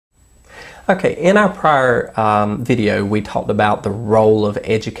Okay, in our prior video, we talked about the role of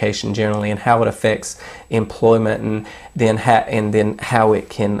education generally and how it affects employment, and then how it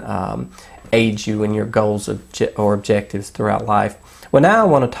can aid you in your goals or objectives throughout life. Well, now I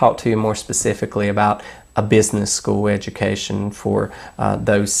want to talk to you more specifically about a business school education for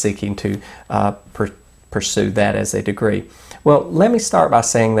those seeking to pursue that as a degree. Well, let me start by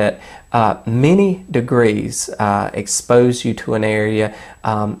saying that many degrees expose you to an area,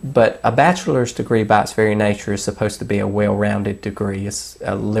 but a bachelor's degree by its very nature is supposed to be a well-rounded degree. It's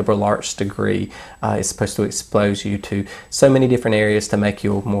a liberal arts degree. It's supposed to expose you to so many different areas to make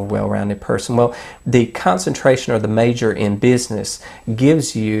you a more well-rounded person. Well, the concentration or the major in business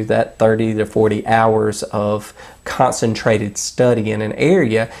gives you that 30 to 40 hours of concentrated study in an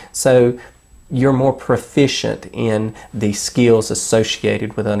area, so you're more proficient in the skills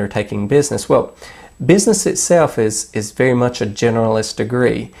associated with undertaking business. Well, business itself is very much a generalist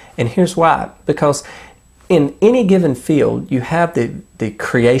degree, and here's why. Because in any given field, you have the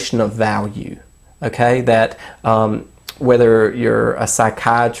creation of value, okay? That whether you're a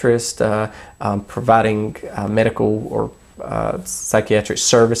psychiatrist providing medical or psychiatric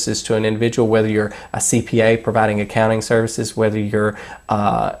services to an individual, whether you're a CPA providing accounting services, whether you're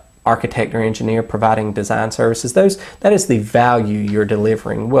architect or engineer providing design services, that is the value you're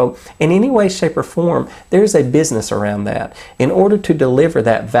delivering. Well, in any way, shape, or form, there's a business around that. In order to deliver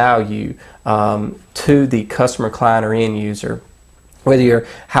that value to the customer, client, or end user,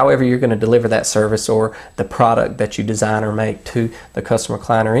 however you're going to deliver that service or the product that you design or make to the customer,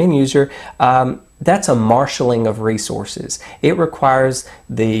 client, or end user, that's a marshaling of resources. It requires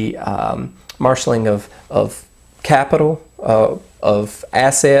the marshaling of capital, of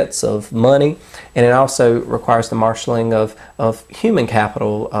assets, of money, and it also requires the marshaling of human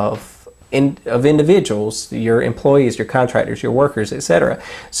capital, of individuals, your employees, your contractors, your workers, etc.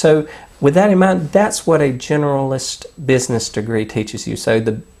 So with that in mind, that's what a generalist business degree teaches you. So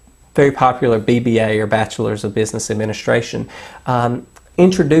the very popular BBA, or Bachelor's of Business Administration,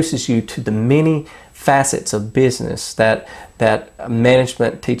 introduces you to the many facets of business that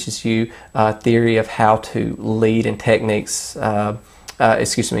management teaches you, theory of how to lead, and techniques for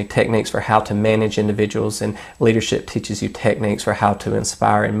how to manage individuals, and leadership teaches you techniques for how to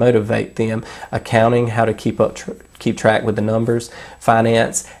inspire and motivate them. Accounting, how to keep track with the numbers.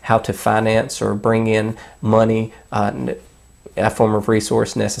 Finance, how to finance or bring in money, a form of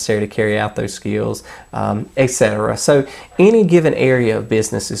resource necessary to carry out those skills, etc. So any given area of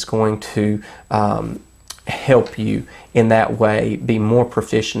business is going to help you in that way be more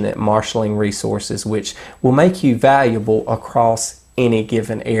proficient at marshaling resources, which will make you valuable across any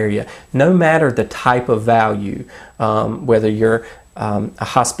given area, no matter the type of value, whether you're a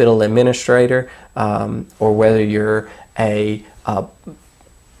hospital administrator or whether you're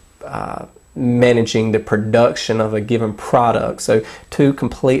managing the production of a given product. So two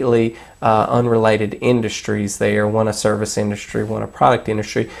completely unrelated industries there, one a service industry, one a product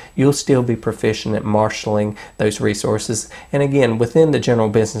industry, you'll still be proficient at marshaling those resources. And again, within the general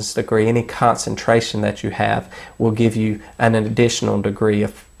business degree, any concentration that you have will give you an additional degree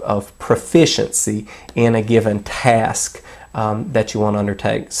of proficiency in a given task that you want to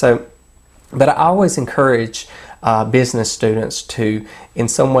undertake. So, but I always encourage business students to, in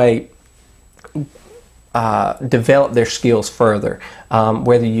some way, develop their skills further,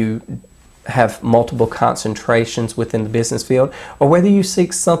 whether you have multiple concentrations within the business field, or whether you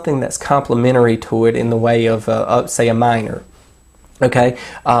seek something that's complementary to it in the way of, say, a minor. Okay,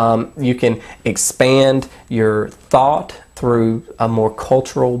 you can expand your thought through a more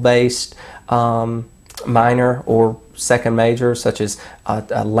cultural-based minor or second major, such as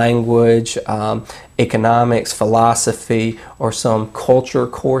a language, economics, philosophy, or some culture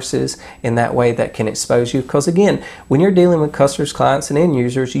courses in that way that can expose you. Because again, when you're dealing with customers, clients, and end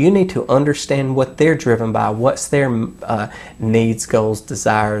users, you need to understand what they're driven by, what's their needs, goals,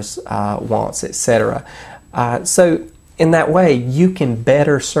 desires, wants, etc. So in that way, you can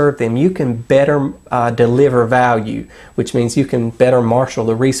better serve them. You can better deliver value, which means you can better marshal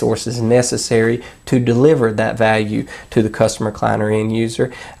the resources necessary to deliver that value to the customer, client, or end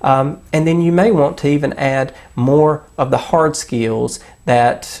user. And then you may want to even add more of the hard skills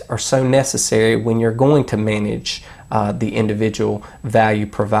that are so necessary when you're going to manage the individual value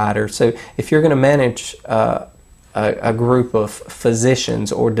provider. So if you're going to manage a group of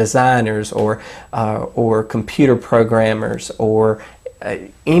physicians or designers or computer programmers or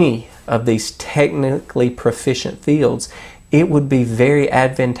any of these technically proficient fields, it would be very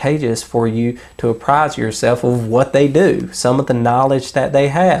advantageous for you to apprise yourself of what they do, some of the knowledge that they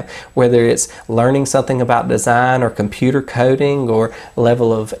have, whether it's learning something about design or computer coding or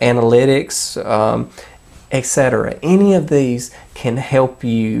level of analytics, etc. Any of these can help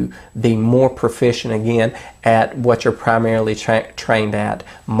you be more proficient again at what you're primarily trained at,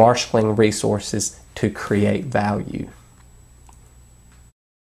 marshaling resources to create value.